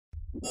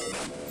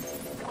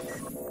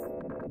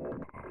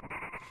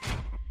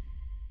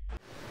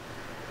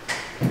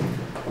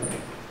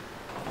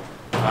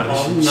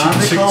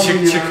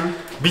Kardeşim çık.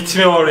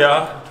 Bitmiyor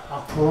ya.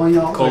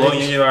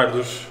 Kolonyayı ver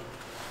dur.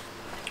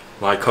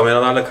 Vay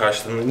kameralarla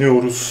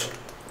karşılanıyoruz.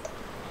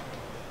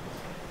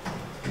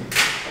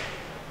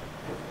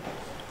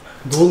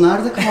 Doğu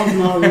nerede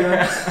kaldın abi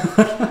ya?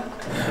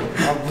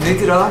 Abi bu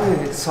nedir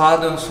abi?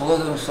 Sağa dön,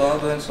 sola dön,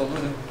 sağa dön, sola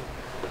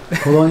dön.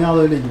 Kolonyal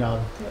öyle gir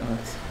abi.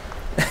 Evet.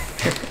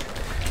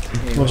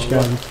 Hoş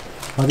geldin.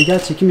 Hadi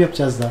gel çekim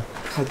yapacağız da.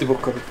 Hadi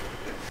bakalım.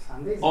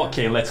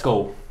 Okay, let's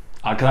go.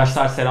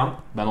 Arkadaşlar selam.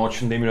 Ben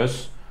Orçun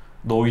Demiröz.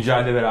 Doğu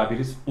Yücel'le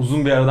beraberiz.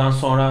 Uzun bir aradan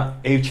sonra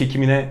ev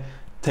çekimine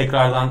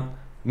tekrardan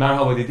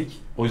merhaba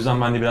dedik. O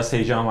yüzden bende biraz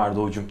heyecan var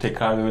Doğucuğum.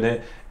 Tekrar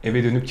böyle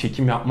eve dönüp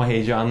çekim yapma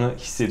heyecanı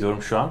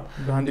hissediyorum şu an.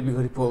 Ben de bir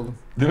garip oldum.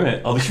 Değil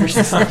mi?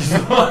 Alışmıştık sanki.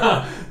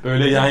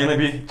 Böyle yan yana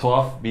bir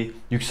tuhaf bir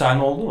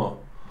yükselme oldu mu?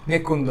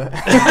 Ne konuda?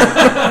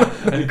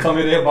 Hani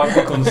kameraya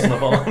bakma konusunda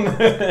falan.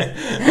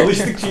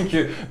 Alıştık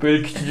çünkü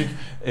böyle küçücük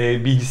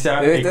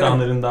bilgisayar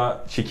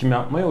ekranlarında çekim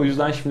yapmaya. O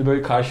yüzden şimdi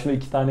böyle karşımda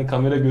 2 tane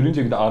kamera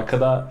görünce bir de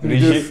arkada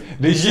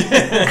reji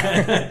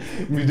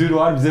müdür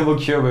var bize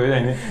bakıyor böyle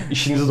hani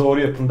işinizi doğru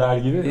yapın der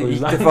gibi. O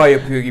yüzden... İlk defa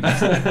yapıyor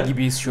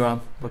gibiyiz şu an.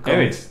 Bakalım.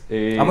 Evet.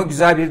 Ama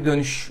güzel bir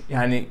dönüş,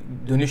 yani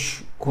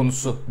dönüş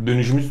konusu.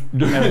 Dönüşümüz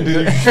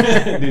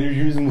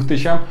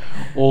muhteşem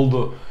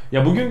oldu.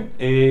 Ya bugün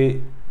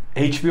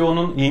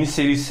HBO'nun yeni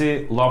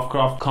serisi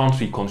Lovecraft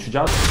Country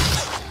konuşacağız.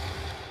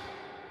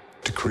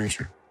 The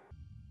creature.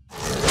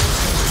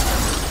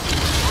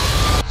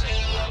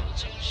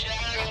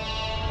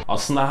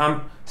 Aslında hem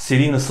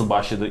seri nasıl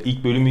başladı,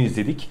 ilk bölümü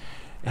izledik.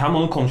 Hem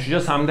onu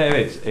konuşacağız hem de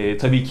evet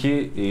tabii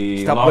ki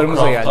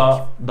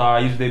Lovecraft'a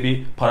dair de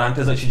bir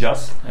parantez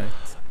açacağız.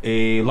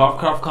 Evet.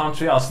 Lovecraft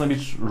Country aslında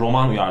bir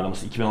roman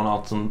uyarlaması.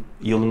 2016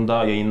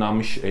 yılında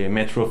yayınlanmış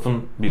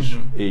Lovecraft'ın bir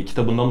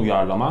kitabından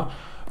uyarlama.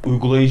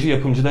 Uygulayıcı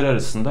yapımcılar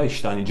arasında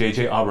işte hani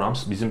J.J.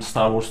 Abrams, bizim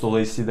Star Wars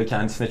dolayısıyla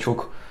kendisine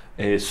çok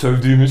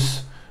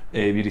sövdüğümüz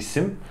bir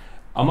isim.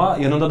 Ama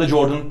yanında da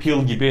Jordan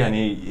Peele gibi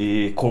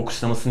hani korku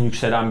sinemasının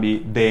yükselen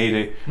bir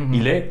değeri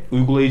ile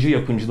uygulayıcı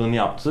yapımcılığını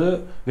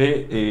yaptığı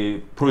ve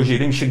projeyi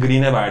de Misha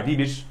Green'e verdiği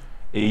bir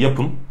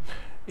yapım.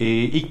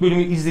 İlk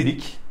bölümü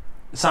izledik.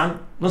 Sen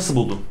nasıl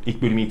buldun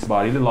ilk bölümü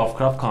itibariyle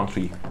Lovecraft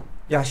Country'yi?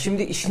 Ya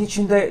şimdi işin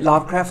içinde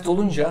Lovecraft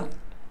olunca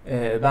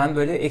ben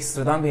böyle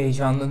ekstradan bir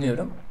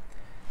heyecanlanıyorum.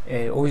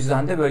 O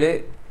yüzden de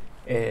böyle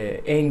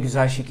en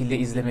güzel şekilde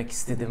izlemek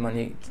istedim.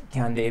 Hani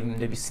kendi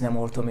evimde bir sinema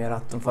ortamı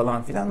yarattım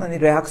falan filan.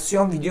 Hani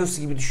reaksiyon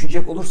videosu gibi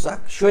düşünecek olursak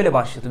şöyle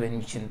başladı benim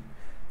için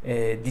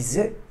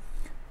dizi.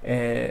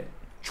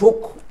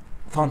 Çok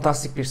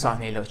fantastik bir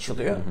sahneyle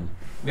açılıyor.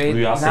 Ve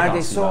rüya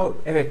neredeyse o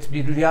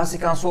bir rüya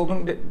sekansı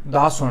olduğunu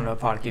daha sonra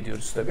fark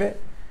ediyoruz tabii.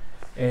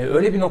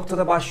 Öyle bir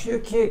noktada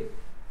başlıyor ki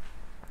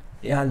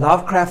yani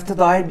Lovecraft'a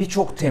dair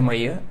birçok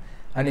temayı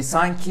hani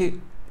sanki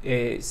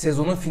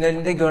sezonun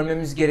finalinde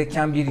görmemiz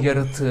gereken bir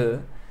yaratığı,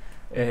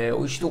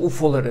 o işte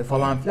UFO'ları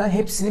falan filan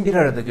hepsini bir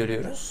arada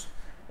görüyoruz.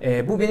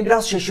 Bu beni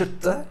biraz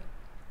şaşırttı.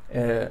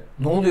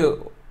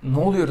 Ne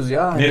oluyoruz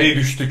ya? Hani, nereye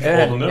düştük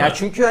oldun değil mi?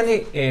 Çünkü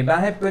hani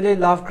ben hep böyle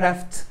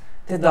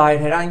Lovecraft'e dair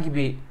herhangi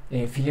bir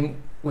film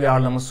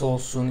uyarlaması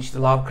olsun, işte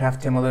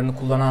Lovecraft temalarını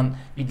kullanan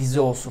bir dizi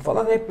olsun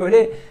falan hep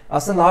böyle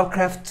aslında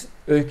Lovecraft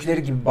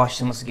öyküleri gibi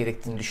başlaması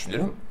gerektiğini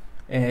düşünüyorum.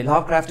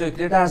 Lovecraft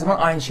öyküleri de her zaman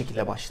aynı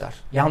şekilde başlar.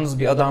 Yalnız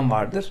bir adam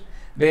vardır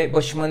ve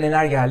başıma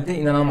neler geldi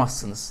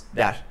inanamazsınız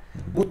der.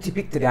 Bu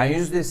tipiktir yani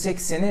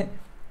 %80'i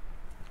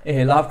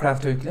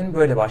Lovecraft öykülerinin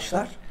böyle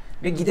başlar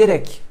ve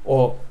giderek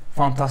o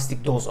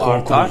fantastik doz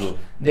artar,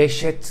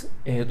 dehşet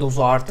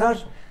dozu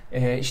artar.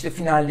 İşte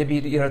finalde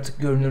bir yaratık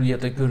görünür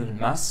ya da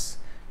görülmez.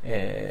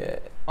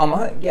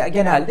 Ama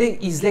genelde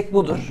izlek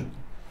budur.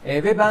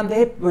 Ve ben de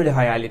hep böyle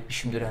hayal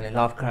etmişimdir hani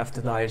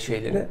Lovecraft'a dair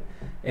şeyleri.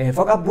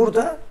 Fakat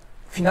burada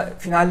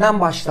finalden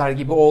başlar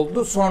gibi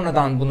oldu.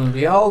 Sonradan bunun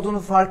rüya olduğunu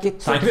fark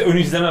ettim. Sanki bir ön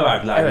izleme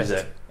verdiler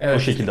bize. Evet. O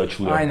şekilde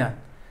açılıyor. Aynen.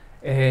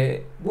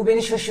 Bu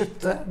beni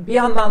şaşırttı. Bir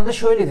yandan da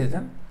şöyle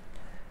dedim.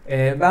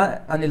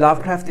 Ben hani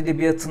Lovecraft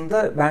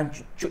edebiyatında ben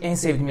en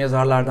sevdiğim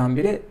yazarlardan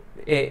biri.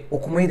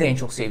 Okumayı da en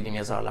çok sevdiğim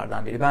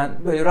yazarlardan biri. Ben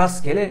böyle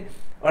rastgele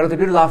arada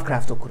bir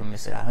Lovecraft okurum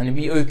mesela. Hani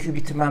bir öyküyü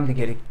bitirmem de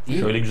gerek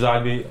değil. Şöyle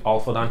güzel bir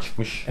alfadan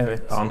çıkmış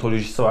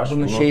antolojisi var.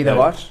 Bunun şeyi de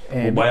var.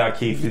 Bu bayağı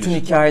keyifli. Bütün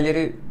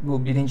hikayeleri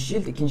bu 1.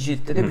 cilt, 2.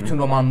 ciltte de bütün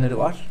romanları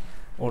var.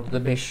 Orada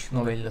da 5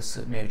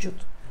 novellası mevcut.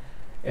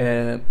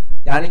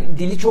 Yani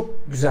dili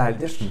çok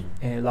güzeldir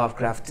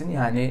Lovecraft'ın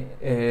yani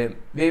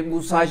ve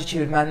bu sadece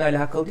çevirmenle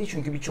alakalı değil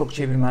çünkü birçok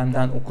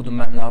çevirmenden okudum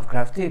ben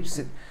Lovecraft'ı.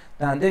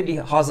 Hepsinden de bir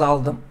haz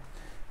aldım.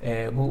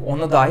 Bu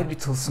ona dair bir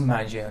tılsım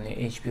bence yani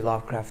H.P.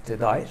 Lovecraft'e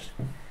dair.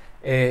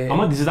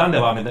 Ama diziden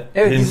devam edelim.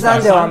 Evet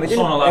diziden devam edelim.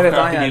 Sonra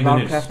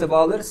Lovecraft'a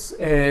bağlarız.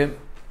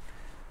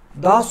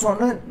 Daha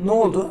sonra ne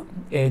oldu?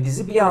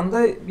 Dizi bir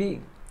anda bir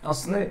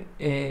aslında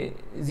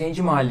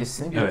Zenci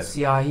Mahallesi'ni bir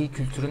siyahi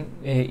kültürün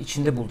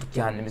içinde bulduk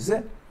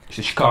kendimizi.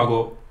 İşte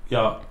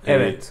Chicago'ya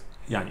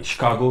yani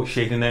Chicago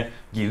şehrine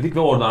girdik ve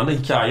oradan da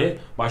hikaye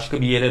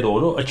başka bir yere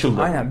doğru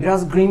açıldı. Aynen,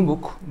 biraz Green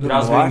Book durumu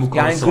biraz var. Green Book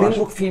yani Green var.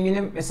 Book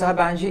filmini mesela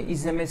bence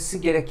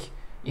izlemesi gerek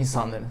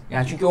insanların.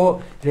 Yani çünkü o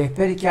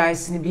rehber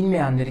hikayesini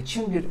bilmeyenler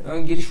için bir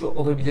ön giriş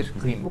olabilir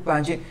Green Book.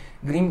 Bence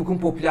Green Book'un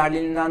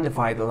popülerliğinden de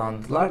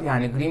faydalandılar.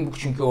 Yani Green Book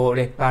çünkü o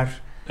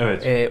rehber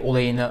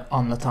olayını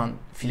anlatan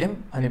film.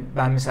 Hani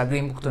ben mesela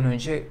Green Book'tan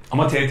önce...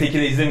 Ama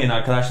TRT2'de izlemeyin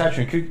arkadaşlar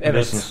çünkü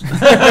biliyorsunuz.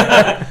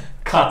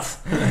 Kat.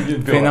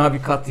 Fena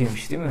bir kat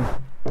yemiş değil mi?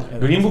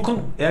 Evet. Green Book'un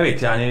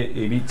yani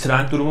bir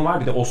trend durumu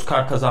var. Bir de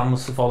Oscar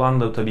kazanması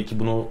falan da tabii ki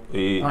bunu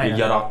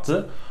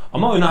yarattı.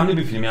 Ama önemli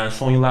bir film yani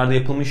son yıllarda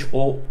yapılmış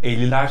o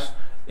 50'ler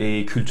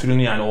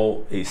kültürünü yani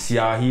o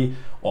siyahi,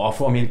 o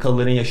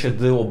Afro-Amerikalıların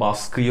yaşadığı o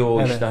baskıyı,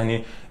 o işte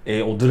hani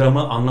o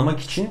dramı anlamak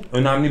için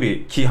önemli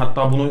bir ki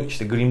hatta bunu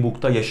işte Green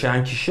Book'ta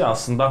yaşayan kişi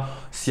aslında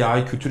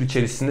siyahi kültür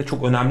içerisinde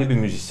çok önemli bir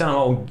müzisyen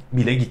ama o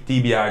bile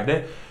gittiği bir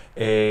yerde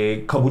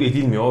kabul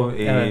edilmiyor,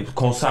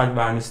 konser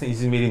vermesine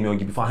izin verilmiyor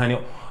gibi falan. Hani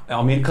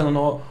Amerika'nın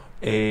o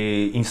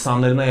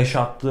insanlarına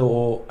yaşattığı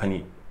o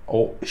hani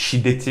o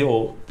şiddeti,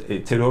 o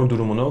terör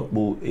durumunu,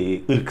 bu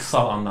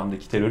ırksal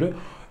anlamdaki terörü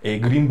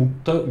Green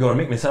Book'ta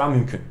görmek mesela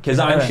mümkün.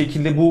 Keza aynı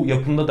şekilde bu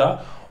yapımda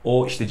da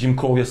o işte Jim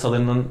Crow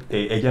yasalarının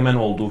egemen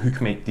olduğu,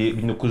 hükmettiği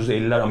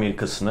 1950'ler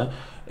Amerika'sını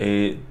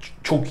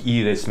çok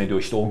iyi resmediyor.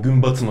 İşte o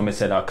gün batımı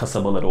mesela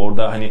kasabaları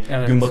orada hani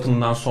gün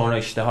batımından sonra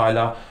işte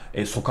hala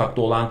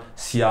sokakta olan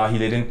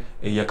siyahilerin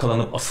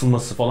yakalanıp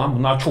asılması falan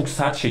bunlar çok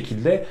sert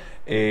şekilde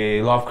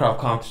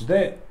Lovecraft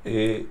Country'de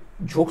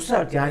çok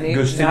sert yani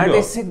gösteriliyor.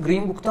 Neredeyse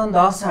Green Book'tan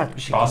daha sert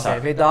bir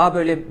şekilde ve daha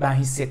böyle ben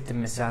hissettim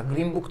mesela.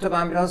 Green Book'ta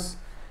ben biraz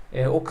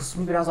o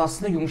kısmı biraz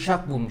aslında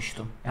yumuşak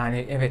bulmuştum.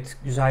 Yani evet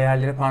güzel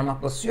yerlere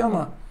parmak basıyor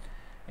ama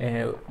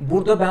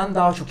burada ben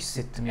daha çok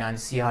hissettim yani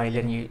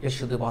siyahilerin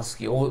yaşadığı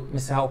baskıyı. O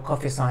mesela o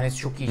kafe sahnesi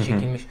çok iyi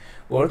çekilmiş.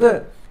 Bu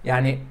arada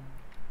yani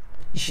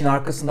işin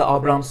arkasında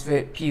Abrams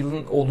ve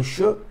Peele'ın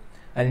oluşu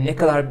hani ne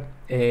kadar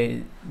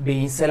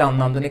beyinsel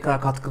anlamda ne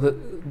kadar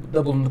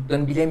katkıda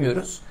bulunduklarını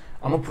bilemiyoruz.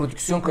 Ama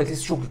prodüksiyon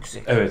kalitesi çok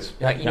yüksek. Evet.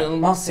 Yani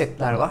inanılmaz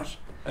setler var.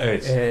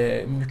 Evet.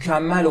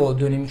 Mükemmel o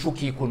dönemi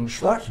çok iyi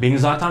kurmuşlar. Beni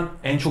zaten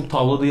en çok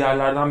tavladığı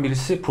yerlerden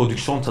birisi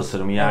prodüksiyon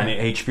tasarımı.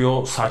 Yani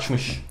HBO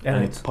saçmış.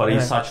 Yani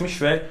parayı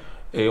saçmış ve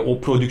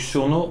o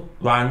prodüksiyonu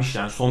vermiş.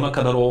 Yani sonuna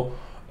kadar o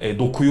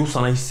dokuyu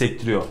sana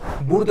hissettiriyor.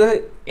 Burada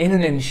en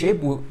önemli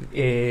şey bu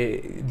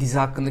dizi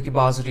hakkındaki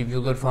bazı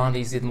review'ları falan da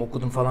izledim,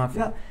 okudum falan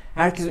filan.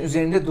 Herkesin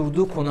üzerinde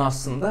durduğu konu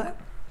aslında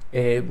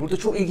burada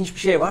çok ilginç bir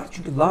şey var.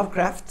 Çünkü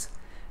Lovecraft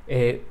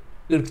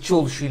ırkçı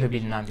oluşuyla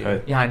bilinen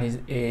biri. Yani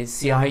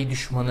siyahi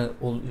düşmanı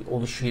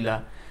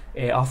oluşuyla,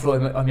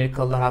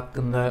 Afro-Amerikalılar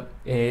hakkında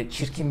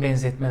çirkin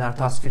benzetmeler,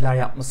 tasvirler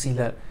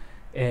yapmasıyla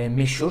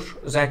meşhur.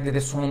 Özellikle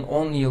de son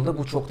 10 yılda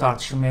bu çok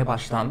tartışılmaya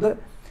başlandı.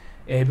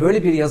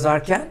 Böyle bir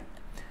yazarken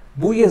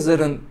bu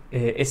yazarın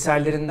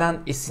eserlerinden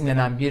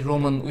esinlenen bir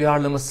romanın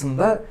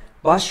uyarlamasında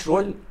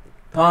başrol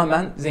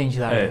tamamen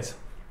zenciler. Evet.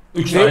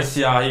 3 tane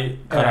siyahi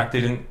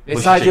karakterin ve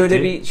sadece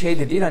öyle bir şey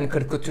de değil, hani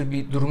karikatür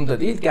bir durum da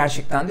değil.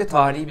 Gerçekten de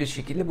tarihi bir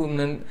şekilde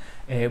bunların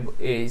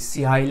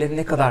siyahilerin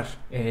ne kadar,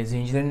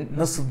 zencilerin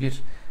nasıl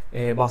bir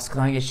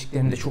baskıdan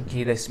geçtiklerini de çok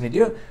iyi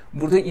resmediyor.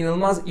 Burada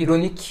inanılmaz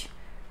ironik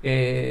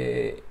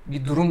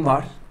bir durum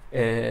var.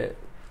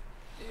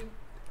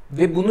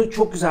 Ve bunu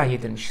çok güzel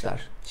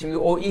yedirmişler. Şimdi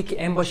o ilk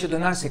en başa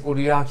dönersek o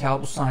rüya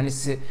kabus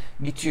sahnesi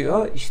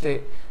bitiyor.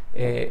 İşte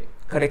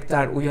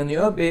karakter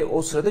uyanıyor ve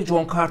o sırada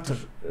John Carter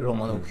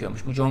romanı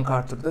okuyormuş. Bu John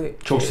Carter'da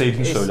çok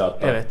sevdiğini söylüyor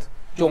hatta. Evet.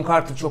 John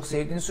Carter çok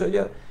sevdiğini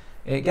söylüyor.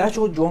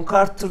 Gerçi o John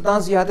Carter'dan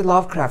ziyade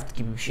Lovecraft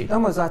gibi bir şeydi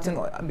ama zaten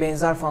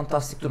benzer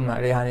fantastik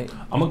durumlar yani.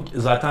 Ama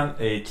zaten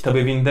kitap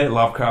evinde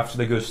Lovecraft'ı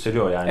da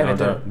gösteriyor yani.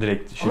 Orada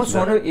direkt ama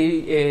sonra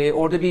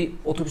orada bir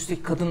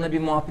otobüsteki kadınla bir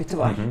muhabbeti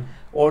var.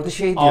 Orada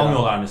şey diyor.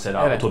 Almıyorlar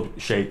mesela.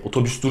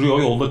 Otobüs duruyor,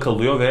 yolda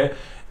kalıyor ve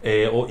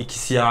o iki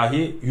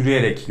siyahi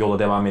yürüyerek yola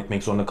devam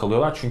etmek zorunda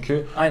kalıyorlar.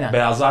 Çünkü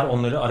beyazlar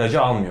onları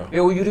araca almıyor.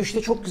 Ve o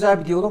yürüyüşte çok güzel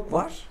bir diyalog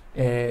var.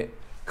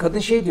 Kadın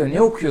şey diyor,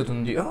 ne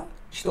okuyordun diyor.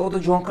 İşte o da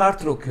John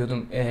Carter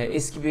okuyordum.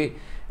 Eski bir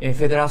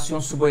federasyon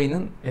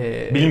subayının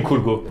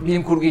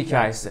bilim kurgu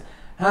hikayesi.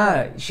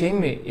 Ha şey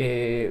mi?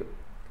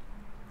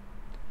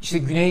 İşte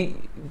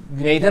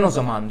güneyden o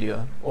zaman diyor.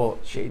 O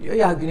şey diyor.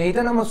 Ya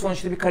güneyden ama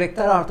sonuçta bir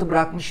karakter artı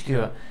bırakmış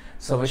diyor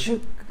savaşı.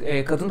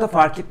 Kadın da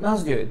fark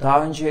etmez diyor.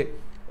 Daha önce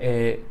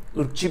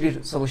ırkçı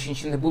bir savaşın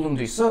içinde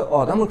bulunduysa o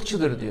adam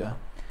ırkçıdır diyor.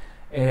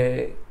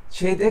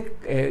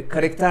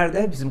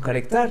 Karakterde bizim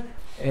karakter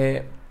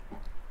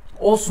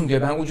olsun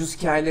diyor. Ben ucuz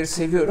hikayeleri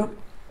seviyorum.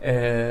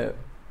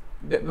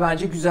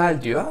 Bence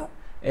güzel diyor.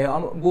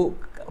 Ama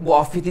bu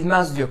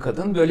affedilmez diyor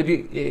kadın. Böyle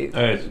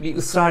bir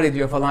ısrar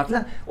ediyor falan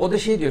filan. O da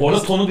şey diyor.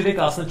 Orada tonu direkt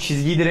aslında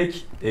çizgiyi direkt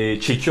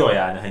çekiyor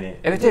yani hani.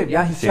 Evet.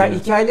 Ya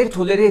hikayeleri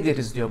tolere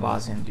ederiz diyor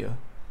bazen diyor.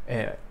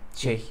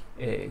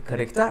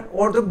 Karakter.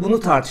 Orada bunu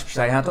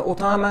tartışmışlar. Yani o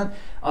tamamen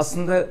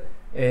aslında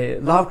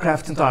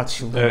Lovecraft'ın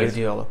tartışıldığı bir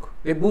diyalog.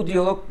 Ve bu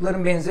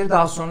diyalogların benzeri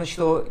daha sonra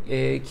işte o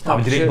kitapçı...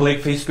 Abi direkt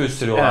blackface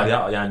gösteriyorlar evet.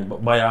 ya. Yani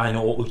bayağı hani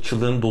o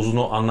ırkçılığın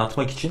dozunu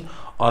anlatmak için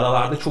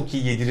aralarda çok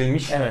iyi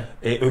yedirilmiş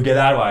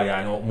ögeler var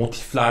yani. O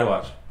motifler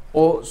var.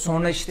 O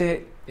sonra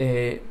işte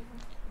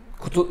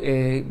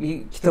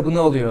bir kitabını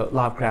alıyor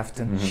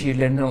Lovecraft'ın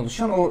şiirlerinden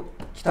oluşan. O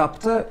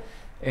kitapta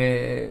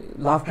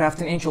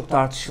Lovecraft'ın en çok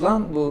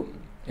tartışılan bu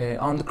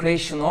On the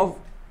Creation of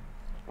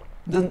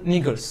the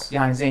Niggers,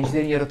 yani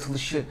zencilerin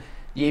yaratılışı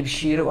diye bir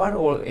şiiri var.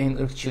 O en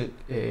ırkçı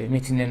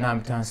metinlerinden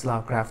bir tanesi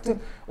Lovecraft'ın.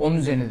 Onun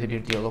üzerine de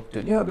bir diyalog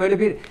dönüyor. Böyle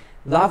bir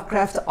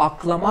Lovecraft'ı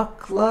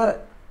aklamakla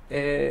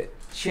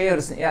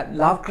arasında, yani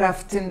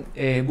Lovecraft'in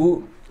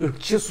bu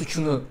ırkçı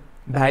suçunu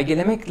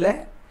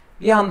belgelemekle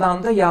bir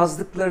yandan da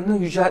yazdıklarını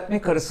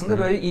yüceltmek arasında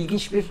böyle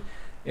ilginç bir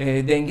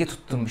denge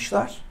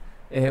tutturmuşlar.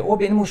 O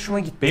benim hoşuma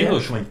gitti. Benim de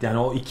hoşuma gitti. Yani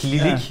o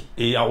ikililik,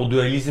 o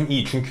dualizm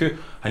iyi. Çünkü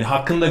hani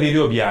hakkını da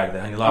veriyor bir yerde.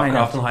 Hani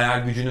Lovecraft'ın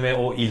hayal gücünü ve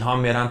o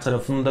ilham veren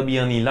tarafını da bir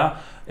yanıyla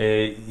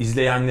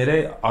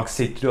izleyenlere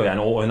aksettiriyor. Yani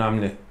o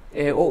önemli.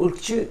 O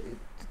ırkçı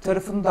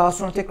tarafını daha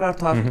sonra tekrar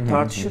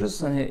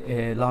tartışırız. Hani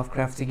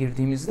Lovecraft'e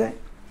girdiğimizde.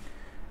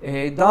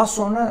 Daha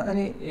sonra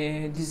hani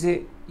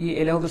diziyi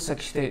ele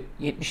alırsak işte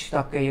 70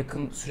 dakikaya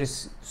yakın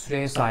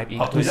süreye sahip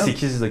ilk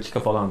 68 dakika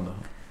falan da.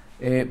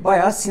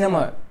 Bayağı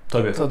sinema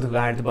tadı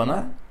verdi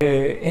bana.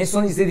 En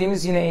son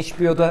izlediğimiz yine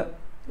HBO'da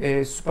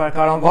süper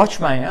kahraman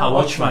Watchmen ya.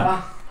 Watchmen.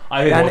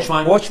 Evet, yani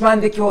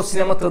Watchmen'deki o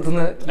sinema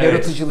tadını,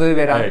 yaratıcılığı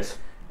veren.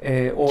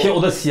 Ki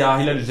o da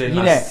siyahiler üzerinden,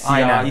 yine,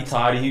 siyahi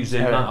tarihi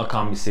üzerinden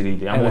akan bir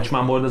seriydi. Yani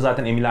Watchmen bu arada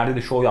zaten Emmy'lerde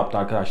de show yaptı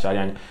arkadaşlar.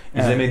 Yani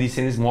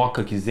izlemediyseniz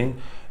muhakkak izleyin.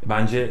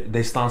 Bence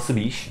destansı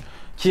bir iş.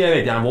 Ki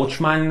yani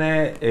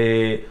Watchmen'le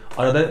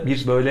arada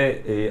bir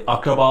böyle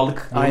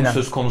akrabalık durumu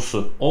söz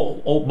konusu.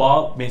 O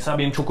bağ mesela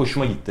benim çok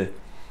hoşuma gitti.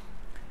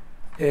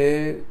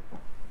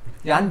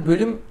 Yani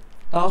bölüm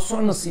daha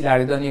sonra nasıl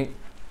ilerledi? Hani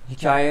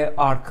hikaye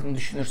arkını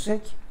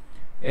düşünürsek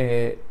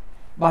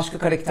başka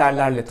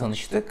karakterlerle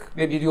tanıştık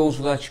ve bir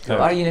yolculuğa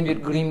çıkıyorlar. Yine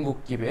bir Green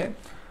Book gibi.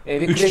 Ve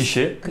 3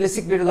 kişi.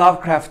 Klasik bir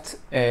Lovecraft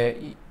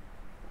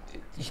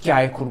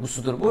hikaye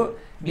kurgusudur bu.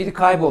 Biri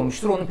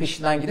kaybolmuştur, onun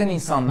peşinden giden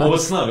insanlar.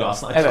 Babasını arıyor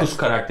aslında. Atticus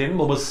karakterinin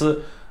babası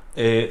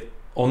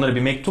onlara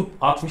bir mektup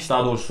atmış,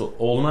 daha doğrusu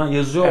oğluna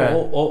yazıyor.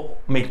 O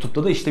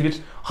mektupta da işte bir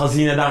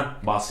hazineden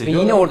bahsediyor.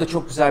 Ve yine orada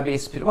çok güzel bir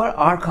espri var.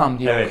 Arkham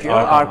diye okuyor.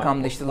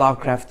 Arkham'da işte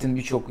Lovecraft'ın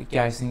birçok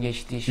hikayesinin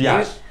geçtiği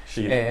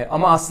şehir.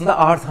 Ama aslında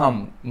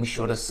Artham'mış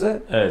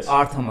orası.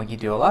 Artham'a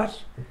gidiyorlar.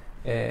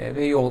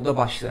 Ve yolda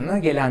başlarına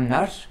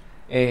gelenler.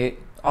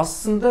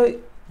 Aslında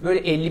böyle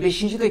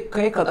 55.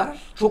 dakikaya kadar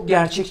çok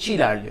gerçekçi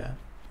ilerliyor.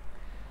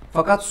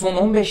 Fakat son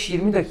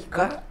 15-20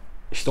 dakika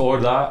İşte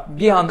orada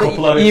bir anda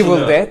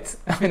Evil Dead,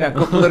 aynen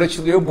kapılar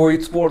açılıyor,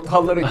 boyut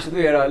portallar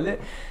açılıyor herhalde.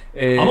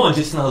 Ama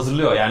öncesinde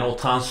hazırlıyor. Yani o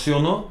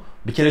tansiyonu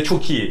bir kere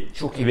çok iyi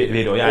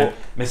veriyor. Yani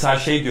mesela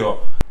diyor,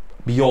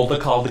 bir yolda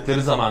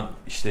kaldıkları zaman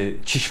işte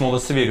çiş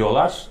molası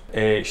veriyorlar.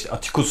 İşte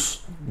Atticus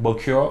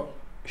bakıyor,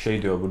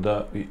 diyor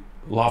burada bir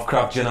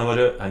Lovecraft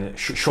canavarı, hani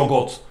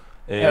Shoggoth,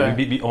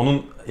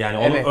 onun yani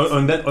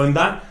onun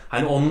önden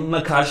hani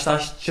onunla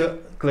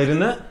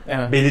karşılaşacaklarını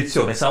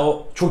belirtiyor. Mesela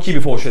o çok iyi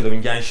bir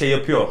foreshadowing, yani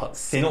yapıyor.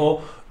 Seni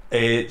o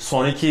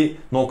sonraki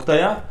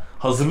noktaya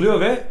hazırlıyor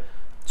ve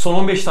son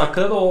 15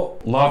 dakikada da o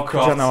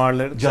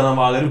Lovecraft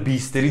canavarları,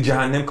 beastleri,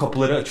 cehennem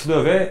kapıları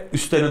açılıyor ve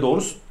üstlerine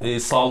doğru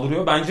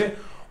saldırıyor. Bence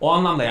o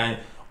anlamda yani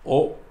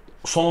o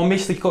son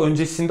 15 dakika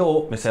öncesinde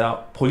o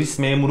mesela polis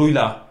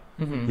memuruyla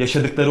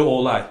yaşadıkları o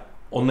olay,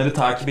 onları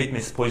takip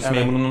etmesi, polis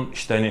memurunun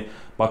işte hani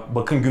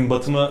bakın gün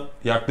batımı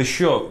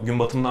yaklaşıyor, gün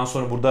batımından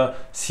sonra burada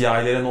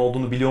siyahilerin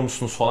olduğunu biliyor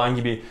musunuz falan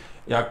gibi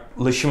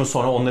yaklaşımı,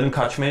 sonra onların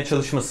kaçmaya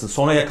çalışması,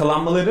 sonra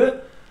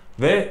yakalanmaları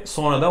ve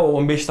sonra da o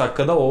 15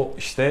 dakikada o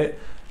işte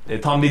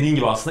tam dediğin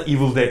gibi aslında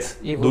Evil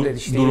Dead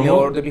işte durumu. Yine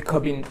orada bir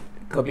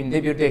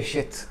kabinde bir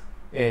dehşet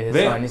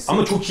sahnesi.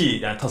 Ama çok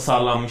iyi yani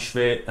tasarlanmış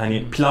ve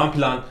hani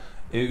plan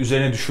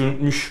üzerine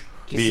düşünülmüş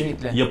bir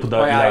yapıda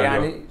bayağı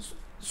ilerliyor. Yani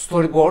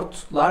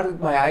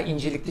storyboardlar bayağı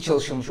incelikli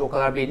çalışılmış, o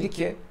kadar belli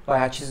ki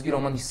bayağı çizgi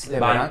roman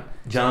hissiyle veren.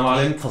 Ben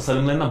canavarların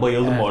tasarımlarına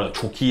bayıldım bu arada.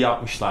 Çok iyi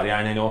yapmışlar.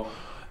 Yani hani o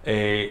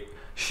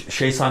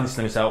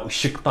sahnesinde mesela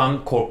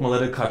ışıktan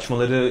korkmaları,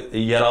 kaçmaları,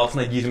 yer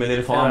altına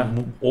girmeleri falan,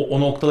 o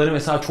noktaları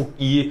mesela çok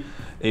iyi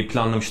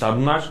planlamışlar.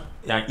 Bunlar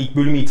yani ilk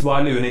bölüm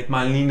itibariyle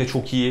yönetmenliğin de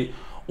çok iyi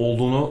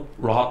olduğunu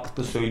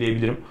rahatlıkla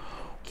söyleyebilirim.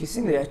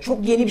 Kesinlikle. Yani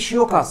çok yeni bir şey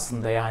yok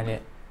aslında yani.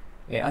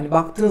 Hani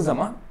baktığın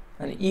zaman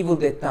hani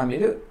Evil Dead'ten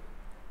beri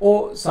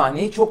o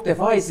sahneyi çok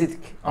defa izledik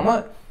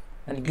ama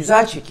hani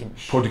güzel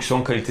çekilmiş.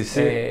 Prodüksiyon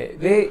kalitesi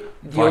ve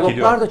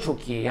diyaloglar da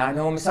çok iyi.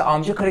 Yani o mesela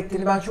amca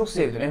karakterini ben çok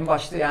sevdim. En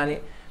başta yani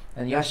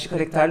yaşlı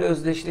karakterle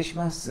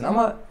özdeşleşmezsin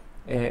ama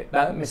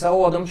ben mesela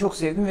o adamı çok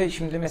sevdim ve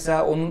şimdi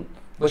mesela onun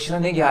başına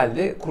ne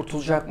geldi,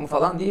 kurtulacak mı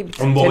falan diye bir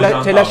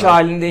telaş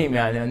halindeyim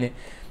yani. Hani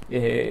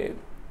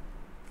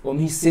onu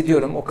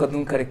hissediyorum. O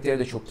kadın karakteri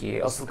de çok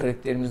iyi. Asıl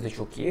karakterimiz de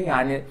çok iyi.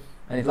 Yani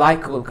hani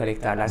likable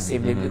karakterler,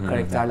 sevilebilir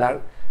karakterler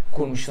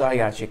kurmuşlar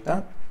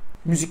gerçekten.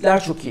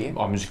 Müzikler çok iyi.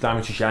 Müzikler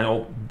müthiş. Yani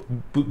o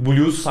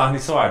blues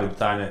sahnesi vardı bir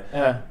tane.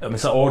 Evet.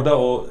 Mesela orada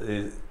o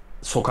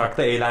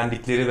sokakta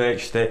eğlendikleri ve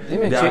işte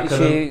değil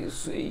mi?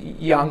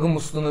 Yangın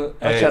musluğunu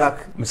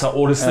açarak. Mesela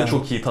orası da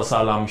çok iyi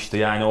tasarlanmıştı.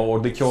 Yani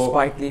oradaki o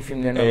Spike Lee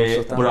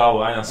filmlerinden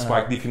bravo, aynen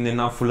Spike Lee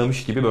filmlerinden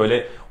fırlamış gibi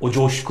böyle o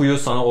coşkuyu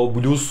sana, o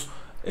blues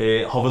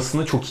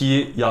havasını çok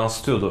iyi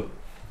yansıtıyordu.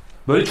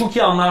 Böyle çok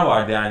iyi anlar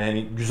vardı yani.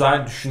 Hani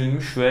güzel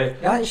düşünülmüş ve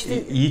yani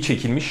işte, iyi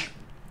çekilmiş.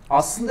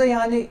 Aslında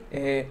yani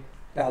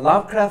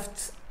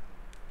Lovecraft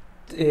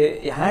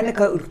her ne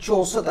kadar ırkçı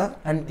olsa da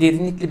hani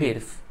derinlikli bir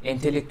herif.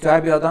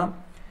 Entelektüel bir adam.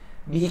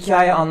 Bir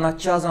hikaye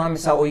anlatacağı zaman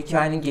mesela o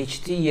hikayenin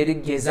geçtiği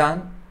yeri gezen,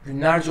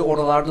 günlerce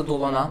oralarda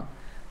dolanan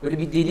böyle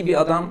bir deli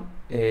bir adam.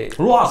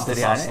 Ruh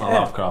hastası yani. Aslında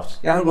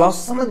Lovecraft. Yani ruh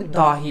hastası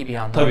dahi bir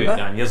yandan. Tabii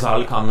yani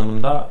yazarlık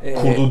anlamında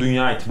kurduğu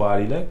dünya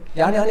itibariyle.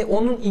 Yani hani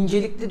onun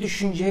incelikli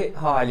düşünce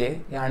hali,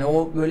 yani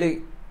o böyle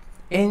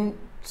en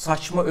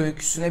saçma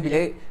öyküsüne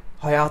bile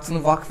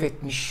hayatını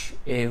vakfetmiş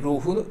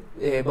ruhu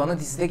bana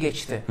dizide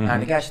geçti. Hı-hı.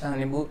 Yani gerçekten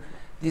hani bu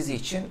dizi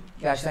için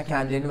gerçekten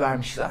kendilerini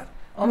vermişler.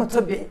 Ama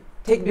tabii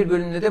tek bir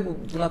bölümde de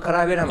buna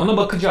karar veremem. Ona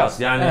bakacağız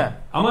yani. Evet.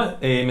 Ama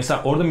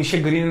mesela orada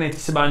Michelle Green'in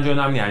etkisi bence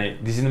önemli yani.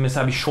 Dizinin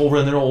mesela bir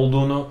showrunner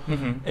olduğunu,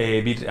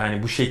 bir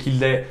yani bu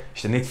şekilde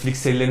işte Netflix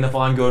serilerinde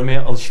falan görmeye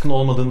alışkın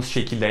olmadığımız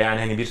şekilde yani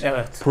hani bir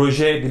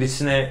proje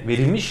birisine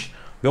verilmiş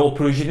ve o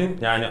projenin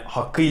yani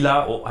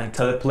hakkıyla o hani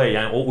teleplay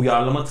yani o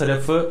uyarlama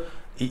tarafı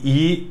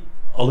iyi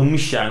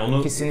alınmış yani.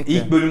 Onu kesinlikle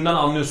ilk bölümden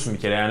anlıyorsun bir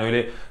kere. Yani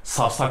öyle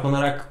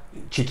safsaklanarak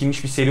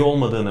çekilmiş bir seri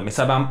olmadığını.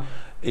 Mesela ben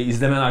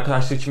izlemeyen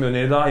arkadaşlar için bir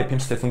öneri daha yapayım.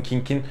 Stephen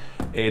King'in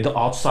The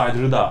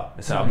Outsider'ı da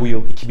mesela bu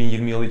yıl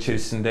 2020 yılı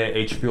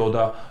içerisinde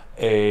HBO'da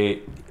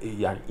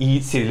yani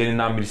iyi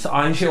serilerinden birisi.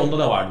 Aynı şey onda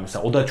da vardı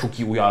mesela. O da çok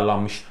iyi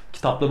uyarlanmış.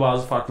 Kitapta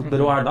bazı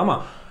farklılıkları vardı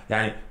ama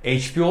yani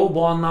HBO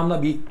bu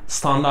anlamda bir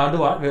standardı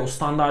var ve o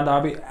standardı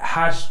abi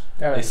her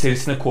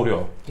serisine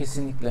koruyor.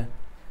 Kesinlikle.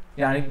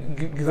 Yani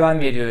güven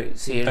veriyor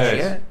seyirciye.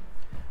 Evet.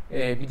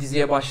 Bir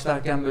diziye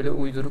başlarken böyle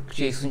uyduruk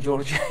Jason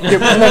George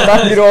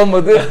yapımlarından biri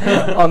olmadığı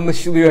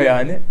anlaşılıyor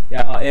yani.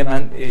 Ya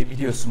hemen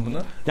biliyorsun bunu.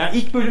 Yani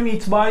ilk bölümü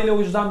itibariyle o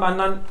yüzden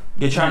benden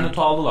geçen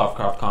notu aldı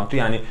Lovecraft Country.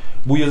 Yani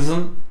bu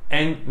yazın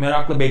en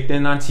merakla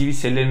beklenilen TV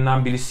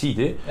serilerinden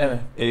birisiydi. Evet.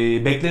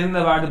 Bekleneni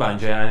de verdi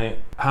bence yani.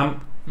 Hem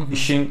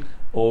işin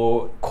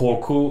o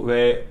korku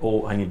ve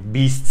o hani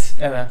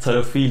beast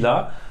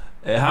tarafıyla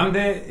hem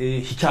de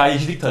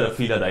hikayecilik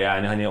tarafıyla da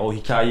yani hani o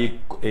hikayeyi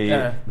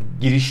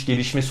giriş,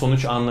 gelişme,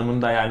 sonuç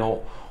anlamında yani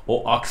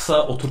o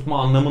aksa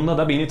oturtma anlamında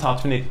da beni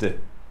tatmin etti.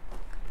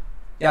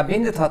 Ya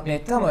beni de tatmin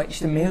etti ama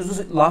işte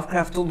mevzu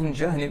Lovecraft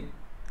olunca hani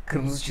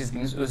kırmızı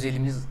çizgimiz,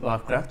 özelimiz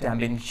Lovecraft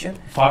yani benim için.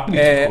 Farklı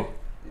bir tutku.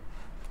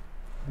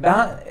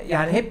 Ben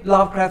yani hep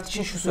Lovecraft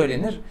için şu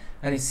söylenir.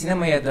 Hani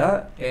sinemaya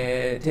da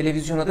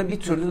televizyona da bir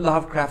türlü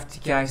Lovecraft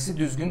hikayesi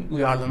düzgün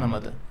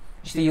uyarlanamadı.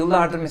 İşte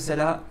yıllardır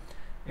mesela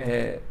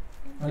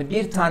hani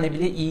bir tane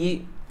bile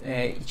iyi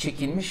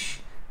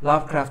çekilmiş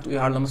Lovecraft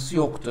uyarlaması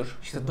yoktur.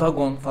 İşte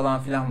Dagon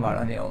falan filan var.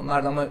 Hani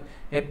onlar da ama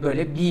hep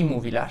böyle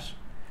B-movie'ler.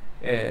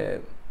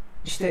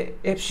 İşte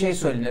hep şey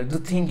söylenir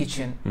The Thing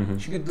için.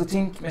 Çünkü The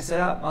Thing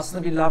mesela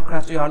aslında bir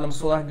Lovecraft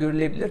uyarlaması olarak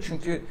görülebilir.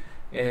 Çünkü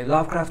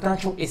Lovecraft'tan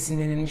çok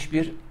esinlenilmiş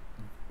bir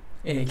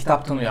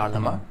kitaptan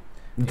uyarlama.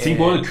 The Thing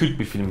bu arada kült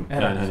bir film.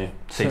 Evet. Yani hani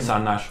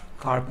 80'ler.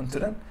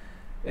 Carpenter'ın.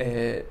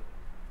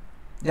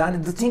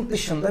 Yani The Thing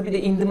dışında bir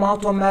de In the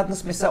Mouth of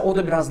Madness mesela o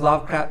da biraz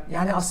Lovecraft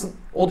yani aslında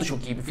o da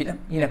çok iyi bir film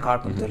yine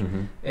Carpenter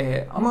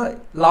ama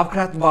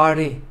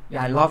Lovecraft-vari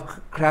yani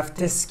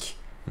Lovecraftesk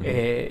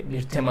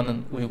bir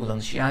temanın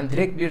uygulanışı yani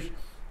direkt bir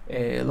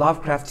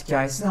Lovecraft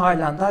hikayesini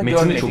halen daha görmedik.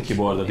 Metin de çok iyi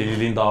bu arada.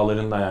 Deliliğin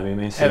Dağları'nda yani benim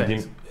en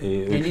sevdiğim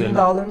öykülerinden. Deliliğin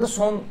Dağları'nda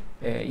son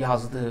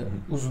yazdığı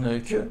uzun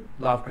öykü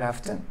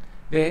Lovecraft'ın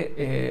ve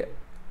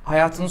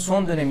hayatının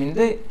son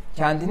döneminde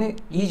kendini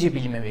iyice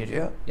bilime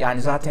veriyor.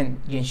 Yani zaten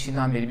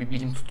gençliğinden beri bir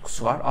bilim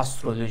tutkusu var.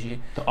 Astroloji.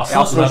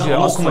 Astroloji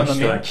okumak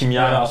isteyen,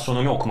 kimya ve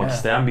astronomi okumak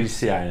isteyen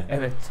birisi yani.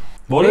 Evet.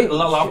 Bu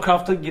arada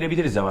Lovecraft'a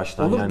girebiliriz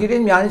yavaştan. Olur yani.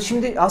 Girelim yani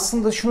şimdi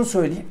aslında şunu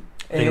söyleyeyim.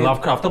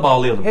 Lovecraft'a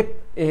bağlayalım. Hep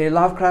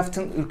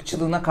Lovecraft'ın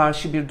ırkçılığına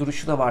karşı bir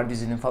duruşu da var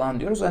dizinin falan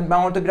diyoruz. Yani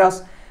ben orada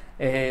biraz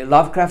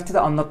Lovecraft'ı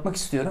da anlatmak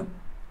istiyorum.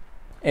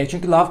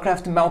 Çünkü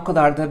Lovecraft'ın ben o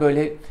kadar da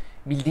böyle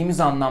bildiğimiz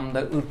anlamda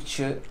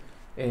ırkçı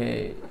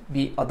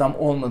bir adam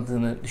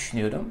olmadığını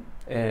düşünüyorum.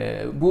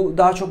 Bu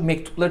daha çok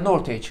mektuplarını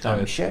ortaya çıkan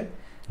bir şey.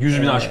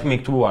 100.000 aşkın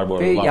mektubu var bu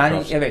arada.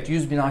 Yani evet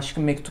 100.000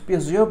 aşkın mektup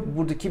yazıyor.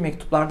 Buradaki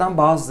mektuplardan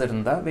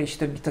bazılarında ve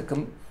işte bir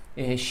takım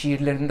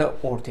şiirlerinde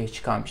ortaya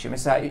çıkan bir şey.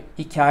 Mesela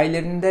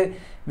hikayelerinde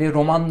ve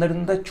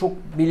romanlarında çok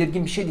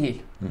belirgin bir şey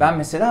değil. Ben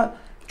mesela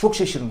çok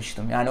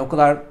şaşırmıştım. Yani o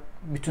kadar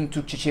bütün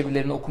Türkçe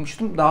çevirilerini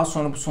okumuştum. Daha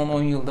sonra bu son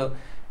 10 yılda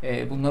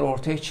bunlar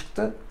ortaya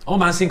çıktı.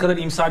 Ama ben senin kadar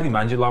iyimser değilim.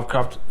 Bence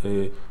Lovecraft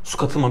su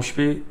katılmamış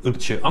bir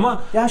ırkçı.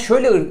 Ama ya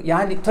şöyle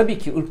yani tabii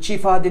ki ırkçı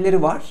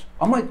ifadeleri var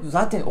ama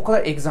zaten o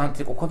kadar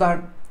egzantrik, o kadar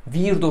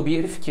weirdo bir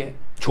herif ki.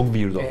 Çok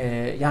weird o.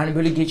 Yani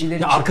böyle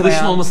geceleri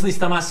arkadaşın olmasını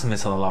istemezsin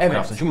mesela Lovecraft'ın.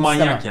 Evet, çünkü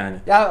manyak istemem. yani.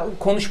 Ya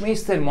konuşmayı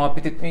isterim,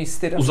 muhabbet etmeyi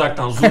isterim.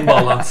 Uzaktan Zoom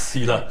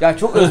bağlantısıyla. Ya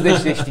çok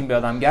özdeşleştiğim bir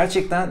adam.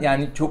 Gerçekten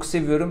yani çok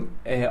seviyorum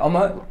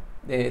ama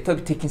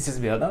tabii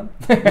tekinsiz bir adam.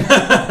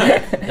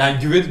 Yani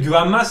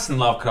güvenmezsin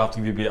Lovecraft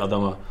gibi bir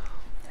adama.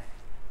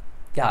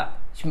 Ya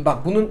şimdi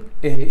bak bunun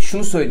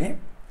şunu söyleyeyim.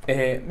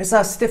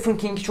 Mesela Stephen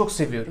King'i çok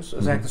seviyoruz.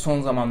 Özellikle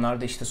son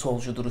zamanlarda işte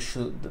solcu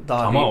duruşu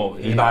daha ama o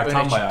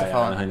libertan bayağı yani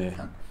falan. hani.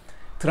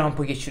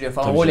 Trump'ı geçiriyor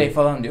falan, Tabii oley canım.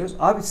 falan diyoruz.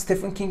 Abi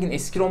Stephen King'in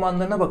eski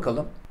romanlarına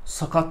bakalım.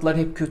 Sakatlar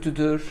hep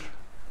kötüdür.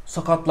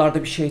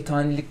 Sakatlarda bir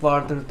şeytanilik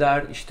vardır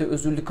der. İşte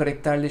özürlü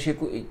karakterle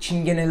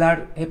çingeneler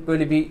hep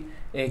böyle bir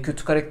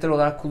kötü karakter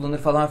olarak kullanır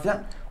falan filan.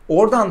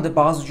 Oradan da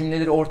bazı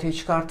cümleleri ortaya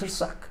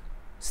çıkartırsak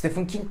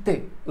Stephen King de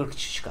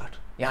ırkçı çıkar.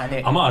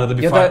 Yani ama arada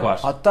bir fark var.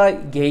 Hatta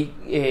gay,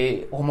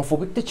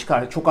 homofobik de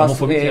çıkar. Çok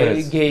az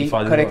evet, gay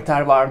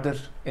karakter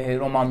vardır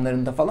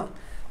romanlarında falan.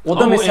 O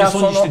da ama mesela en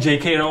son işte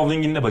J.K.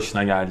 Rowling'in de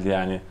başına geldi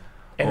yani.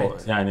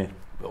 Evet.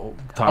 O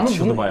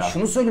tartışıldı ama bayağı.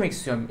 Şunu söylemek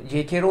istiyorum.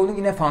 J.K. Rowling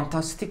yine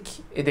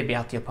fantastik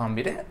edebiyat yapan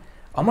biri.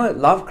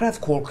 Ama Lovecraft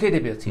korku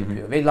edebiyatı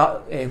yapıyor. Ve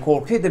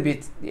korku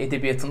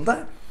edebiyatında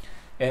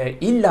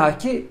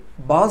illaki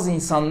bazı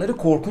insanları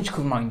korkunç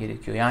kılman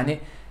gerekiyor. Yani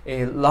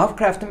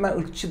Lovecraft'ın ben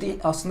ırkçı değil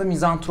aslında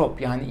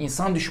mizantrop, yani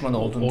insan düşmanı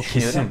olduğunu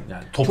düşünüyorum. O kesin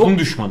yani toplum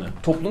düşmanı.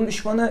 Toplum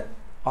düşmanı,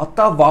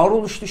 hatta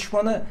varoluş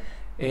düşmanı.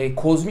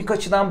 Kozmik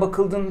açıdan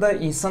bakıldığında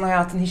insan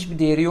hayatının hiçbir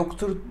değeri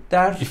yoktur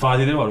der.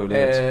 İfadeleri var öyle.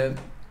 Evet.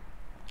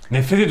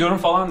 Nefret ediyorum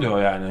falan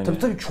diyor yani.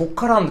 Tabii çok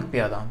karanlık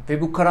bir adam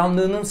ve bu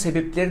karanlığının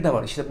sebepleri de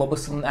var. İşte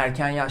babasının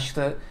erken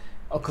yaşta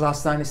akıl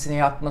hastanesine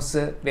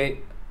yatması ve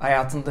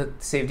hayatında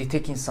sevdiği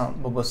tek insan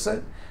babası.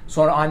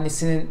 Sonra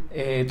annesinin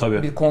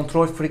bir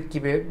kontrol freak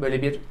gibi,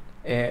 böyle bir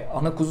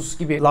ana kuzusu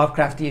gibi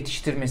Lovecraft'ı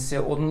yetiştirmesi,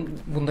 onun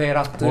bunda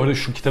yarattığı... Bu arada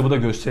şu kitabı da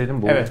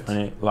gösterelim. Bu evet.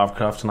 Hani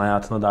Lovecraft'ın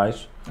hayatına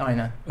dair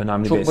aynen.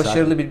 Önemli çok bir eser.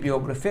 başarılı bir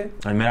biyografi.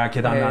 Yani merak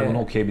edenler bunu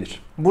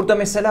okuyabilir. Burada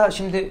mesela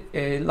şimdi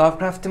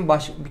Lovecraft'ın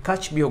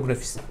birkaç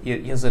biyografi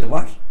yazarı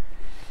var.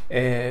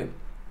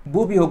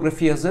 Bu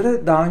biyografi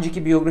yazarı daha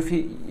önceki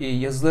biyografi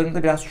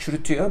yazılarında biraz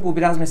çürütüyor. Bu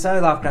biraz mesela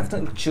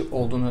Lovecraft'ın ırkçı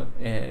olduğunu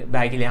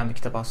belgeleyen bir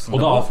kitap aslında.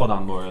 O da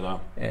Alfa'dan bu arada.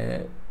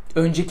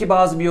 Önceki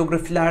bazı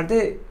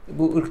biyografilerde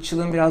bu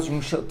ırkçılığın biraz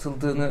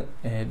yumuşatıldığını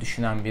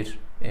düşünen bir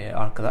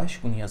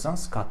arkadaş, bunu yazan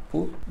Scott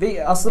Poole.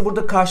 Ve aslında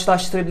burada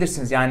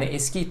karşılaştırabilirsiniz. Yani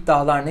eski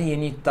iddialar ne,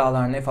 yeni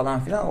iddialar ne falan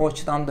filan, o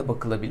açıdan da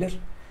bakılabilir.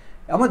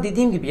 Ama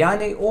dediğim gibi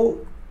yani o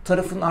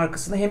tarafın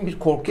arkasında hem bir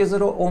korku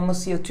yazarı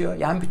olması yatıyor.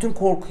 Yani bütün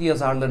korku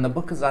yazarlarına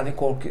bakın, zaten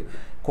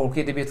korku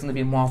edebiyatında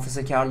bir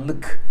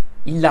muhafazakarlık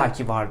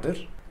illaki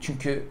vardır.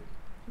 Çünkü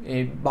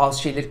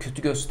bazı şeyleri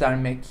kötü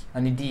göstermek,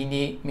 hani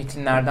dini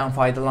metinlerden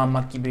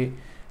faydalanmak gibi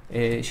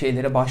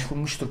şeylere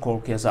başvurmuştur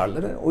korku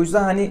yazarları. O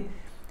yüzden hani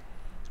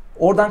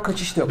oradan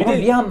kaçış da yok. Ama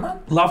bir yandan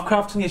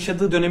Lovecraft'ın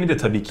yaşadığı dönemi de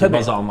tabii ki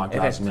baz almak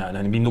lazım yani.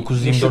 Hani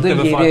 1924'te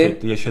yaşadığı vefat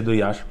etti, yaşadığı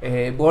yer.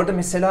 Bu arada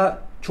mesela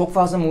çok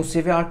fazla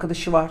Musevi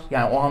arkadaşı var.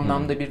 Yani o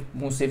anlamda bir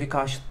Musevi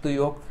karşıtlığı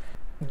yok.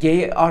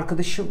 Gay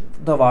arkadaşı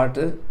da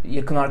vardı.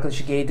 Yakın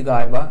arkadaşı gaydi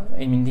galiba,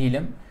 emin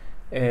değilim.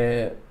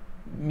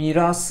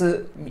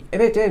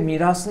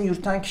 Mirasını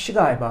yürüten kişi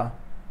galiba.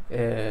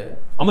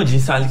 Ama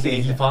cinsellikle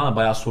ilgili falan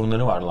bayağı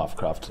sorunları var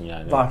Lovecraft'ın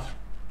yani. Var.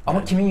 Ama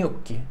yani kimin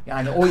yok ki?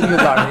 Yani o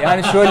yıllarda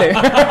yani şöyle.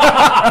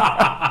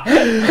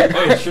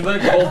 Evet,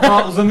 şurada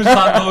koltuğa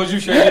uzanırsan Doğu'cum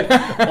şöyle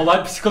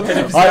olay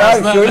psikoterapi sırasında.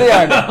 Hayır şöyle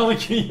yani.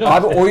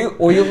 Abi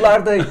o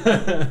yıllarda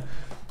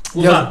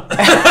uzan.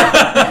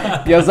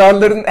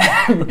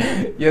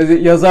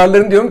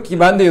 yazarların diyorum ki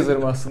ben de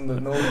yazarım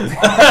aslında. Ne oldu?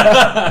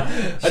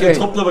 Hadi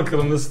topla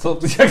bakalım nasıl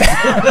toplayacaksın.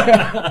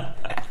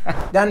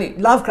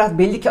 Yani Lovecraft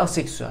belli ki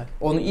aseksüel.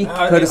 Onun ilk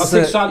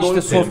karısı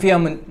işte Sofia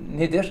mı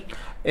nedir?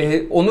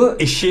 Onu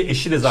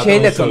eşi de zaten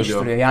şeyle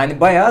tanıştırıyor. Yani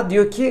bayağı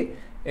diyor ki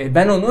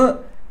ben onu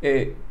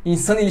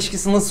insan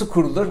ilişkisi nasıl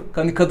kurulur,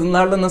 hani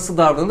kadınlarla nasıl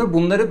davranılır,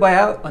 bunları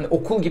bayağı hani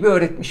okul gibi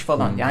öğretmiş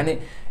falan. Yani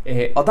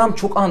adam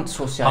çok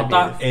antisosyal bir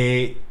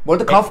herif. Bu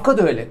arada Kafka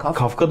da öyle.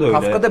 Kafka da öyle.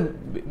 Kafka da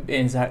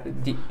benzer.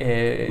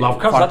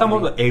 Lovecraft zaten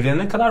orada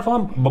evlenene kadar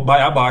falan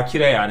bayağı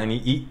bakire yani.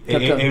 Hani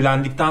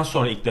evlendikten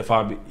sonra ilk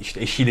defa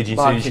işte eşiyle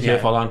cinsel ilişkiye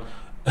yani. Falan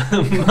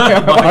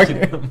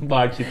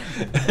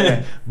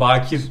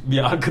bakir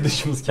bir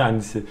arkadaşımız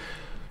kendisi.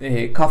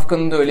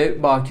 Kafka'nın da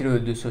öyle bakire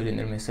öldüğü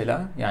söylenir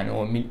mesela. Yani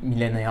o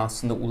milenaya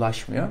aslında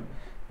ulaşmıyor.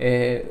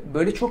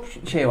 Böyle çok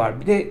şey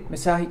var. Bir de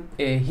mesela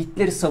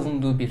Hitler'i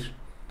savunduğu bir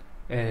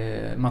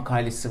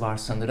makalesi var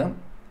sanırım.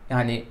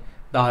 Yani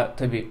daha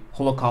tabii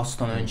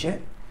Holocaust'tan önce.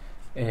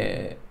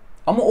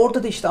 Ama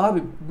orada da işte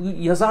abi bu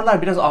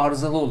yazarlar biraz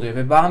arızalı oluyor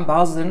ve ben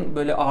bazılarının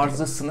böyle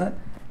arızasını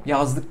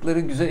yazdıkları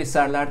güzel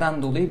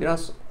eserlerden dolayı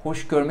biraz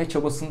hoş görme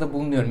çabasında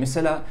bulunuyorum.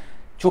 Mesela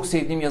çok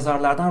sevdiğim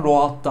yazarlardan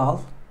Roald Dahl,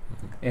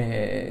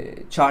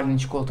 Charlie'nin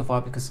Çikolata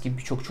Fabrikası gibi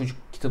birçok çocuk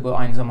kitabı,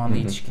 aynı zamanda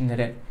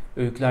yetişkinlere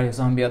öyküler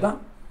yazan bir adam.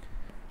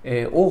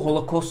 O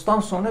Holocaust'tan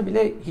sonra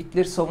bile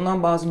Hitler'i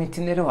savunan bazı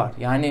metinleri var.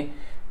 Yani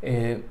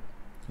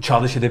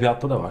Çağdaş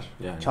edebiyatta da var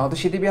yani.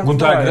 Çağdaş edebiyatta da var.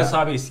 Gunter Grass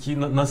abi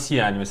eski nasıl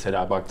yani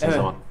mesela baktığın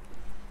zaman.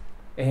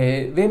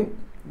 Ve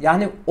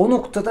yani o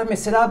noktada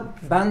mesela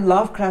ben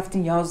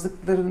Lovecraft'in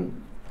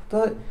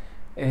yazdıklarında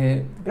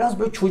biraz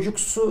böyle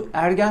çocuksu,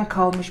 ergen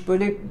kalmış,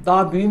 böyle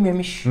daha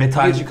büyümemiş.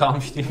 Metalci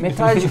kalmış değil mi?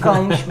 Metalci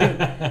kalmış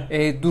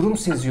bir durum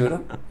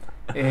seziyorum.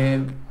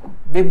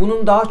 Ve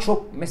bunun daha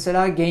çok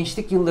mesela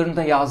gençlik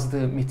yıllarında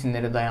yazdığı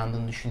metinlere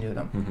dayandığını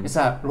düşünüyorum.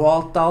 Mesela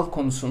Roald Dahl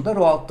konusunda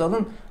Roald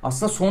Dahl'ın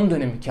aslında son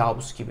dönemi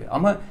kabus gibi.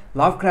 Ama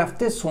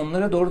Lovecraft'te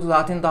sonlara doğru da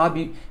zaten daha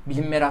bir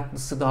bilim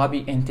meraklısı, daha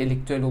bir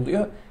entelektüel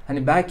oluyor.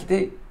 Hani belki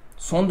de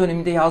son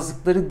döneminde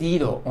yazdıkları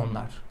değil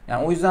onlar.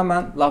 Yani o yüzden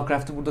ben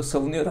Lovecraft'ı burada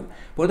savunuyorum.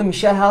 Bu arada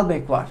Michel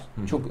Houellebecq var.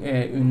 Çok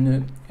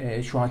ünlü,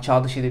 şu an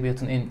çağdaş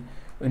edebiyatın en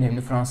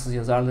önemli Fransız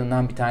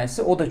yazarlarından bir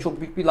tanesi. O da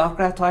çok büyük bir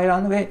Lovecraft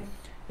hayranı ve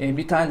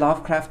bir tane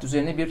Lovecraft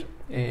üzerine bir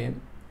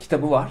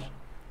kitabı var.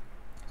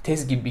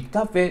 Tez gibi bir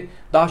kitap ve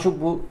daha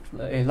çok bu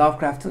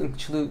Lovecraft'ın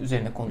ırkçılığı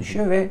üzerine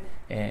konuşuyor ve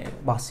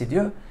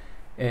bahsediyor.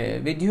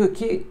 Ve diyor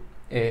ki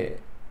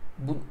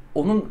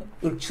onun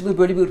ırkçılığı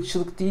böyle bir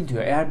ırkçılık değil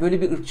diyor. Eğer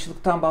böyle bir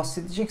ırkçılıktan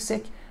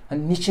bahsedeceksek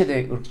hani Nietzsche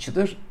de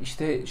ırkçıdır,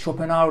 işte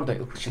Schopenhauer da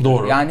ırkçıdır.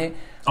 Doğru. Yani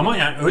ama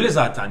yani öyle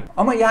zaten.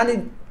 Ama yani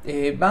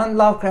ben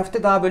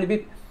Lovecraft'te daha böyle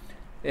bir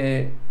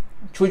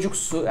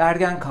çocuksu,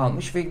 ergen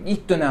kalmış ve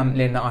ilk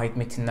dönemlerine ait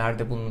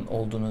metinlerde bunun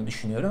olduğunu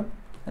düşünüyorum.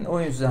 Hani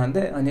o yüzden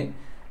de hani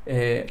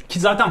ki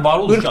zaten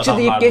varoluşçu adamlar ırkçı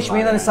deyip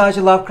geçmeyin, yani. hani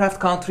sadece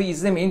Lovecraft Country'yi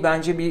izlemeyin.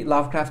 Bence bir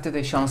Lovecraft'e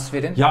de şans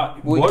verin. Ya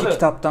bu iki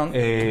kitaptan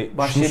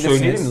başlayabilirsiniz. Şunu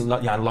söyleyelim,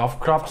 yani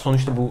Lovecraft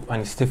sonuçta bu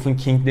hani Stephen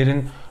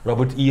King'lerin,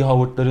 Robert E.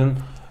 Howard'ların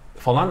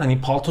falan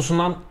hani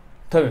paltosundan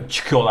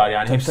çıkıyorlar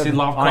yani. Tabii, hepsi tabii.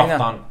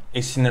 Lovecraft'tan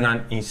esinlenen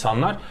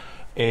insanlar.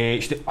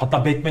 İşte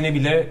hatta Batman'e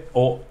bile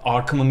o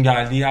Arkham'ın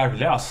geldiği yer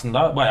bile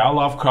aslında bayağı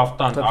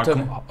Lovecraft'tan.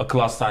 Arkham Akıl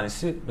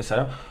Hastanesi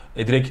mesela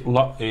direkt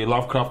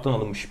Lovecraft'tan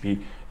alınmış bir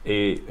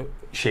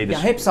şeydir.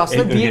 Yani hepsi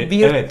aslında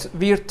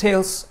Weird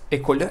Tales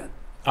ekolü.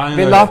 Aynen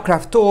ve öyle.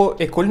 Lovecraft da o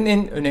ekolün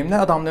en önemli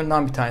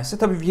adamlarından bir tanesi.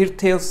 Tabii Weird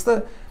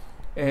Tales'da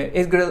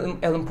Edgar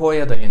Allan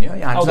Poe'ya dayanıyor.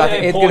 Yani o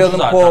zaten Edgar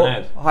Allan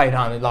Poe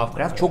hayranı Lovecraft.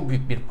 Evet. Çok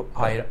büyük bir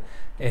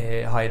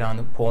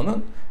hayranı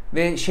Poe'nun.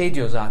 Ve şey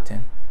diyor zaten.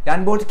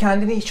 Yani bu arada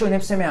kendini hiç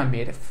önemsemeyen bir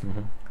herif.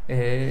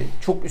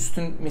 Çok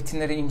üstün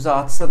metinlere imza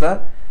atsa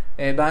da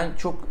ben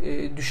çok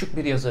düşük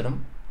bir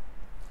yazarım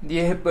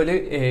diye hep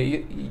böyle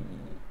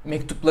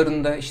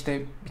mektuplarında,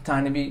 işte bir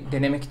tane bir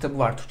deneme kitabı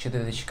var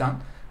Türkçe'de de çıkan.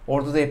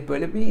 Orada da hep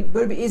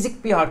böyle bir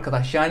ezik bir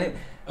arkadaş. Yani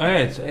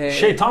evet.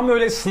 Tam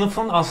öyle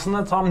sınıfın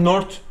aslında tam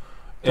nerd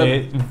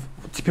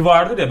tipi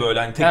vardır ya, böyle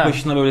hani tek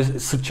başına böyle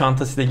sırt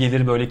çantasıyla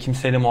gelir, böyle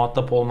kimseyle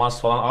muhatap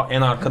olmaz falan,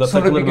 en arkada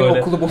takılır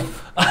böyle. Okulu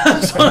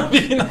Sonra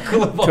bir gün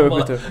okulu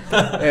bomba.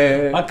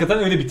 Tövbe. Hakikaten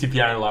öyle bir tip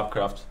yani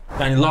Lovecraft.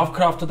 Yani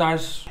Lovecraft'a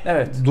der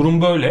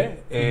durum böyle.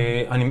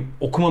 Hani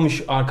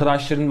okumamış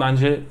arkadaşların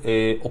bence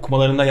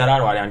okumalarında yarar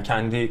var yani,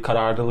 kendi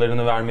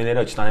kararlarını vermeleri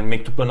açısından. Yani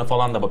mektuplarına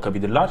falan da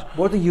bakabilirler.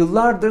 Bu arada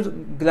yıllardır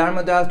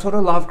Guillermo del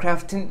Toro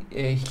Lovecraft'in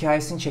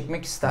hikayesini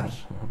çekmek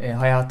ister.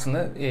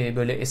 Hayatını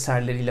böyle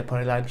eserleriyle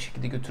paralel bir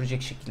şekilde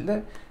götürecek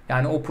şekilde.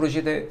 Yani o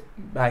projede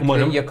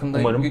belki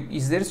yakında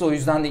izleriz. O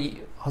yüzden de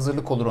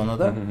hazırlık olur ona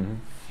da.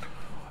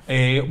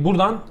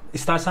 Buradan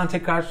istersen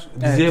tekrar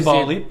diziye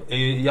bağlayıp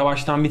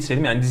yavaştan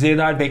bitirelim. Yani diziye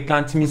dair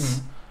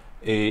beklentimiz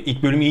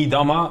ilk bölüm iyiydi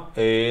ama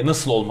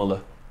nasıl olmalı?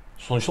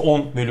 Sonuçta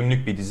 10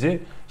 bölümlük bir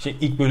dizi.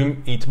 İlk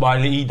bölüm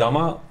itibariyle iyiydi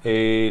ama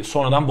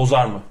sonradan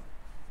bozar mı?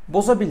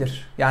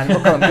 Bozabilir. Yani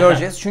bakalım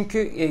göreceğiz.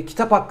 Çünkü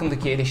kitap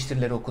hakkındaki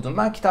eleştirileri okudum.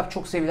 Ben kitap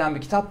çok sevilen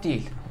bir kitap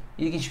değil.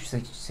 İlginç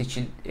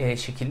bir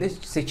şekilde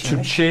seçilmiş.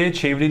 Türkçe'ye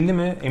çevrildi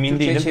mi? Emin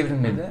değilim. Türkçe'ye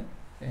çevrilmedi.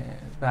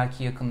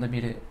 Belki yakında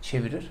biri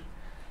çevirir.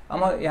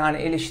 Ama yani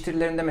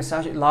eleştirilerinde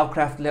mesela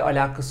Lovecraft ile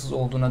alakasız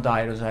olduğuna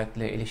dair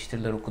özellikle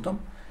eleştiriler okudum.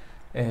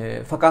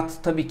 Fakat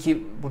tabii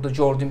ki burada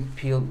Jordan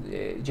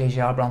Peele,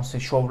 J.J. Abrams ve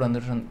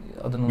showrunner'ın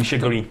adını Misha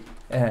Green.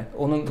 Evet,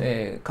 onun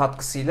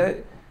katkısıyla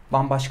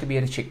bambaşka bir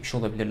yere çekmiş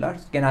olabilirler.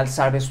 Genelde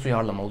serbest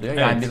uyarlama oluyor.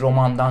 Evet. Yani bir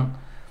romandan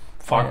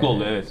farklı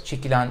oluyor,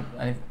 çekilen,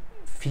 hani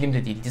film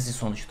de değil, dizi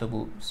sonuçta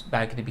bu,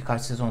 belki de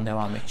birkaç sezon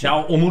devam edecek.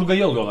 Ya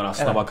omurgayı alıyorlar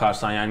aslında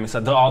bakarsan. Yani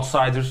mesela The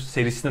Outsider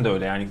serisinde de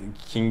öyle. Yani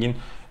King'in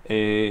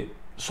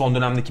son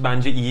dönemdeki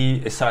bence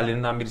iyi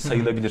eserlerinden biri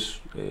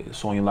sayılabilir.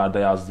 Son yıllarda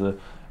yazdığı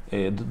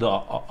The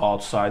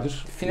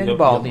Outsider. Finali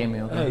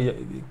bağlayamıyordu.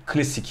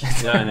 Klasik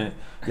yani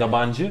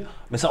yabancı.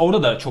 Mesela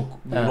orada da çok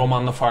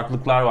romanla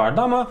farklılıklar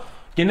vardı ama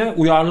gene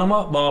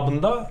uyarlama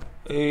babında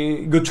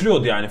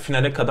götürüyordu yani,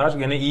 finale kadar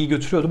gene iyi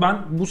götürüyordu. Ben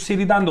bu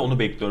seriden de onu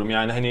bekliyorum.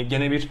 Yani hani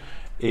gene bir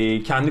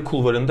kendi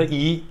kulvarında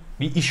iyi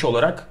bir iş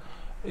olarak,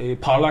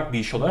 parlak bir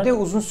iş olarak. Bir de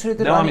uzun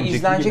süredir hani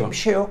izlenecek bir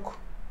şey yok.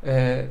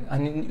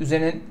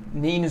 Hani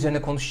neyin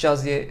üzerine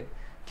konuşacağız diye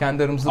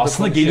kendi aramızda da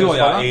aslında geliyor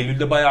ya falan.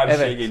 Eylül'de bayağı bir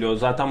şey geliyor.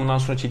 Zaten bundan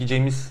sonra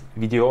çekeceğimiz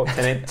video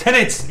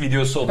Tenet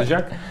videosu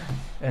olacak.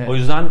 O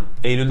yüzden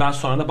Eylül'den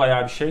sonra da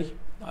bayağı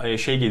bir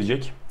şey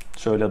gelecek.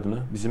 Söyle adını.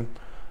 Bizim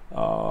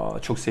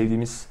çok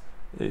sevdiğimiz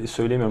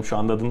Söyleyemiyorum şu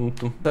anda, adını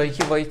unuttum. Daiki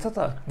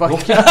Waitata.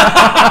 Yok ya.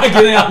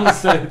 Gene yanlış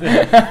söyledim.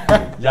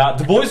 Ya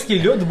The Boys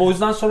geliyor. The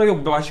Boys'dan sonra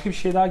yok, başka bir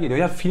şey daha geliyor.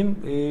 Ya film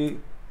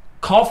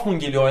Kaufman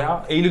geliyor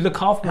ya. Eylül'de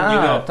Kaufman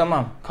geliyor.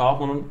 Tamam.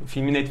 Kaufman'ın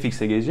filmi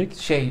Netflix'e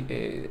gelecek.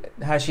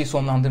 Her şeyi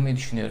sonlandırmayı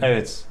düşünüyorum.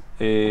 Evet.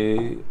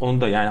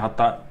 Onu da yani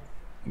hatta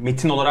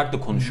metin olarak da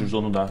konuşuruz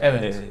onu da.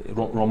 Evet.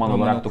 Roman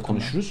olarak da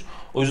konuşuruz.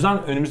 O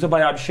yüzden önümüzde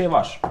bayağı bir şey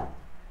var.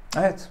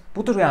 Evet.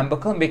 Budur yani,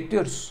 bakalım,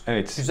 bekliyoruz.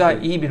 Evet.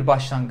 Güzel, iyi bir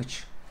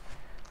başlangıç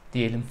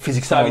diyelim.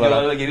 Fiziksel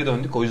videolara da geri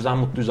döndük. O yüzden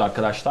mutluyuz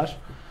arkadaşlar.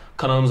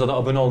 Kanalımıza da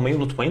abone olmayı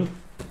unutmayın.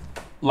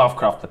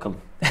 Lovecraft'la kalın.